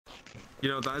You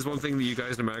know, that is one thing that you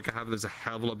guys in America have that's a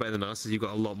hell of a lot better than us, is you've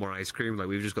got a lot more ice cream. Like,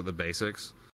 we've just got the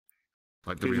basics.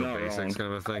 Like, the real basics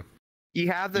kind of a thing.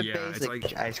 You have the Yeah, it's basic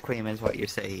like- ice cream is what you're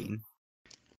saying.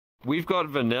 We've got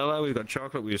vanilla, we've got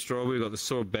chocolate, we've got strawberry, we've got the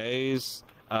sorbets.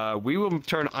 We will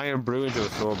turn Iron Brew into a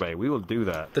sorbet. We will do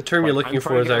that. The term you're looking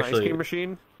for is actually... Ice cream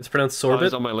machine. It's pronounced sorbet?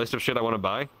 It's on my list of shit I want to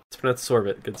buy. It's pronounced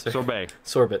sorbet, good sir. Sorbet.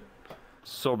 Sorbet.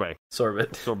 Sorbet.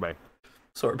 Sorbet. Sorbet.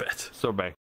 Sorbet.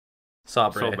 Sorbet.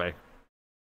 Sabre. Sorbet.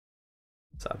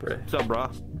 Sabre. What's up,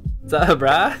 brah?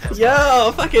 Sabra?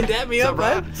 Yo, fucking dab me up,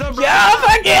 man. Yo,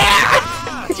 fuck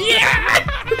yeah! Yeah!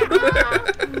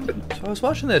 So I was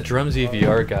watching that Drumsy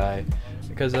VR guy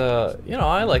because, you know,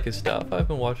 I like his stuff. I've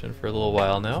been watching for a little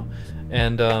while now,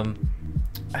 and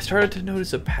I started to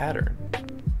notice a pattern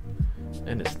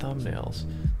in his thumbnails.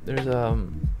 There's a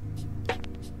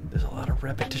lot of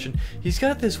repetition. He's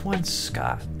got this one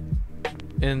Scott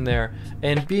in there,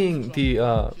 and being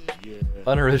the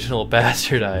unoriginal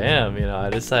bastard I am, you know, I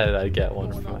decided I'd get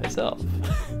one for myself.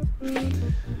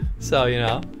 So, you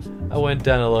know, I went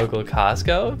down to local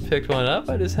Costco, picked one up.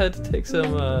 I just had to take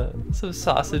some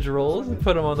sausage rolls and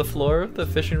put them on the floor with the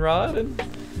fishing rod, and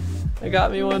I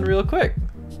got me one real quick.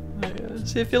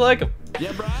 See if you like them.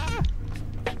 Yeah, brah.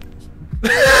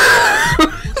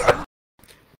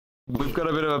 We've got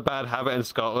a bit of a bad habit in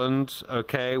Scotland,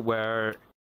 okay, where,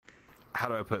 how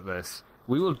do I put this?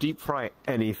 We will deep fry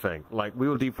anything. Like, we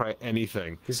will deep fry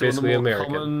anything. He's so basically one of the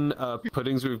more American. common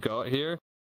puddings we've got here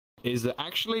is that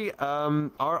actually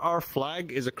our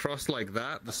flag is across like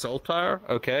that, the saltire,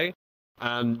 okay?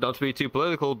 And not to be too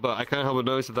political, but I can't help but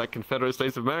notice that Confederate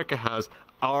States of America has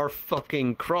our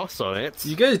fucking cross on it.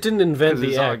 You guys didn't invent the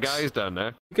X. Our guys down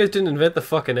there. You guys didn't invent the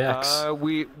fucking X.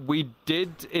 We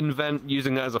did invent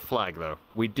using that as a flag, though.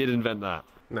 We did invent that.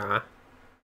 Nah.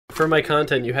 For my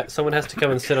content, someone has to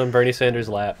come and sit on Bernie Sanders'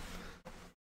 lap.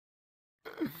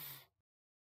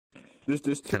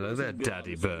 Hello there,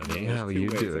 Daddy Bernie. How are you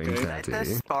doing, Daddy? I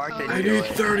need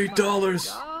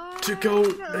 $30 to go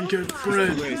and get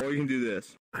bread. Or you can do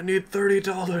this. I need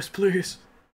 $30, please.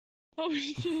 Oh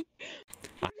shit.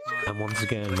 I'm once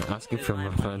again asking for my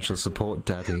financial support,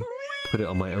 Daddy. Put it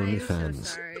on my OnlyFans.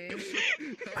 So sorry.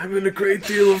 I'm in a great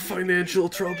deal of financial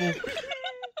trouble.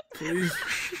 Please.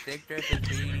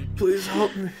 Please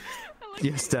help me.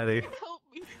 Yes, Daddy. Help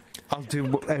me. I'll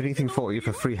do anything for you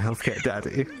for free healthcare,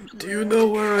 Daddy. Do you know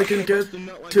where I can get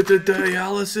to the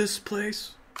dialysis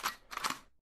place?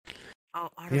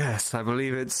 Yes, I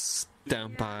believe it's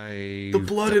down by... The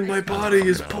blood in my body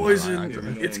is poisoned.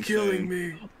 It's killing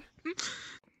me.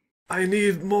 I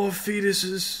need more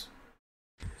fetuses.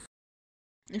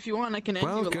 If you want, I can end you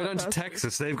Well, a go lot down to faster.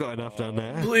 Texas. They've got enough down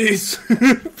there. Please.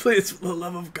 Please, for the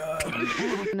love of God.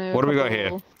 What do we got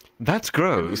here? That's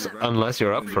gross, unless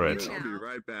you're up for it. I'll be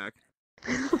right back.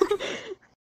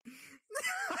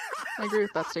 I agree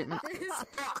with that statement.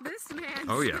 This man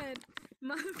Oh, yeah. said,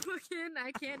 motherfucking,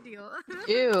 I can't deal.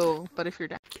 Ew, but if you're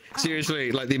down.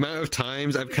 Seriously, like the amount of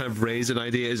times I've kind of raised an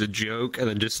idea as a joke and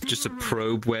then just to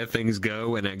probe where things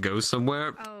go and it goes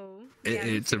somewhere, Oh. Yeah,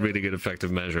 it's a really good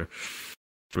effective measure.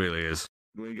 It really is.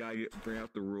 We gotta bring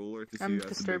out the ruler to see I'm who has the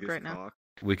disturbed biggest right now. cock.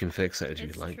 We can fix it if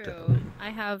It's you like true. that. I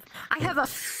have a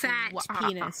fat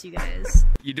penis, you guys.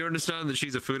 You do understand that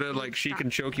she's a Fuda? Like, she can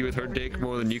choke you with her dick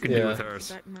more than you can do Yeah. with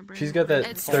hers. She's got that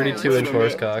It's 32-inch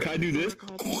horse cock. Can I do this?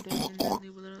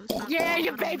 Yeah,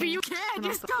 you baby, you can.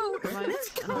 Just go. Let's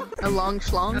go. A long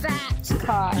schlong? Fat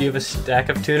cock. You have a stack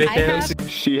of tuna I cans? have-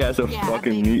 She has a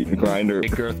fucking meat grinder.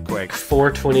 Big earthquake.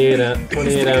 4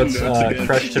 28-ounce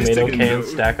crushed tomato cans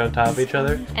stacked on top of each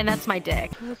other? And that's my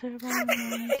dick.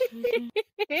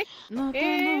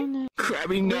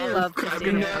 Crabby love nerve,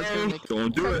 crabby Christina. nerve.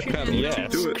 Don't do it. Crab,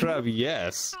 yes. Do it. Crab,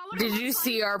 yes. Did you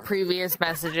see our previous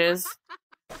messages?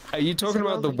 Are you talking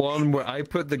about the one where I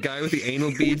put the guy with the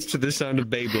anal beads to the sound of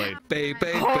Beyblade?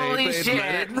 Beyblade, Holy Beyblade, shit.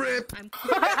 let it rip!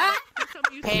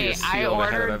 Hey, Yes, I the only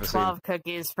head I've ordered ever 12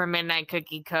 cookies for Midnight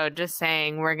Cookie Code. Just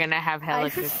saying, we're gonna have hella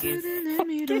cookies.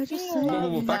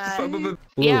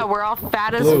 Yeah, we're all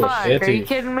fat as Blue, fuck. Are Auntie. you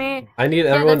kidding me? I need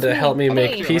everyone that's to help me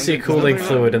make Hey. PC cooling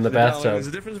fluid in the There's bathtub.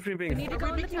 a difference between being... Are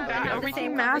we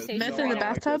making meth in the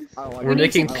bathtub? We're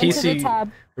making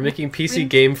PC. We're making PC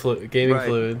gaming Right.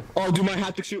 fluid. Oh, dude, my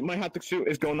haptic suit. My haptic suit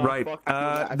is going on. Right,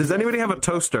 Fuck. does anybody have a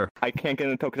toaster? I can't get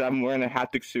in the tub because I'm wearing a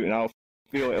haptic suit, and I'll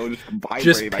feel it'll just vibrate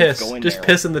Just if I piss. go in Just there.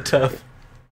 piss in the tub.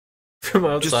 From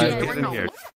Just outside. get in here.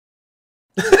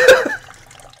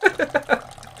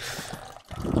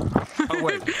 Oh,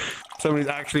 wait. Somebody's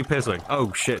actually pissing.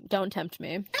 Oh, shit. Don't tempt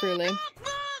me, truly.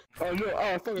 Oh, no.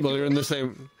 Oh, fuck. Well, you're in the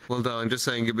same... Well, darling, just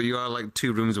saying, but you are like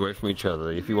 2 rooms away from each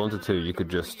other. If you wanted to, you could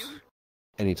just...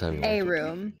 Anytime you A wanted.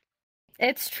 room.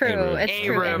 It's true. room. It's A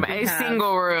true. room, and we a have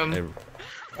single room.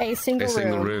 a single A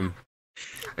single room. room.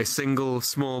 A single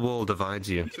small wall divides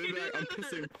you. I'm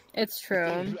pissing. It's true.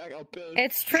 I'll piss.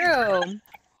 It's true.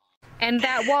 And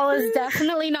that wall is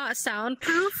definitely not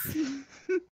soundproof.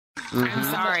 I'm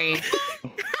sorry.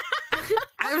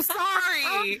 I'm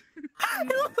sorry.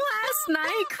 Last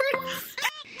night, Chris.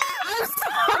 I'm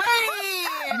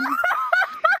sorry.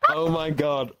 Oh my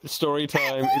god. Story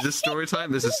time. Is this story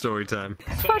time? This is story time.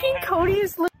 Fucking Cody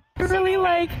is literally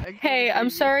like, hey, I'm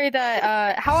sorry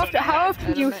that, how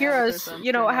often do you hear us,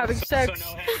 you know, having sex?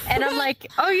 And I'm like,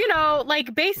 oh, you know,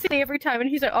 like, basically every time. And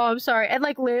he's like, oh, I'm sorry. And,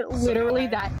 like, literally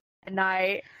that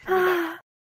night. I'm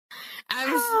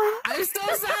so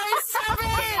sorry. Stop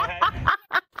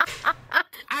it.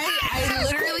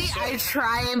 I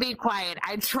try and be quiet.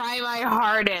 I try my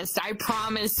hardest. I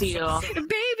promise you.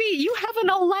 Baby, you have an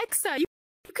Alexa. You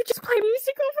could just play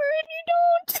music over it. You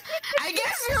don't. I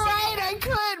guess you're right. I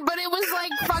could, but it was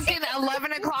like fucking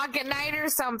 11 o'clock at night or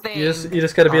something. You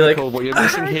just gotta be like, Michael, what you're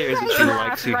missing here is that she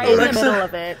likes you. Right in the Alexa. middle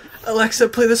of it. Alexa,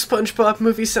 play the SpongeBob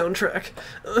movie soundtrack.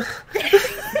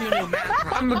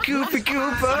 I'm a goofy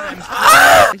goober.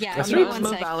 Yeah, That's give me right. one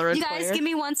I'm a sec. Valorant You guys, player. give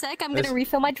me 1 sec. I'm That's- gonna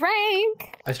refill my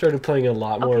drink. I started playing a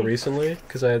lot more Okay. recently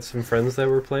because I had some friends that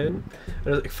were playing. And I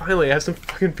was like, finally, I have some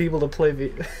fucking people to play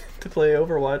to play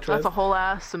Overwatch That's with. a whole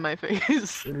ass in my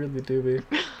face. It really do be.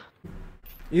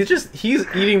 He's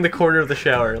eating the corner of the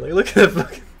shower. Like, look at that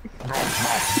fucking.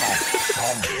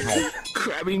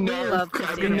 Crabby no. love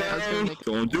Crabby Christina no. Osborne.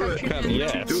 Don't do it. Crab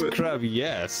yes. Do it. Crab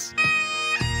yes.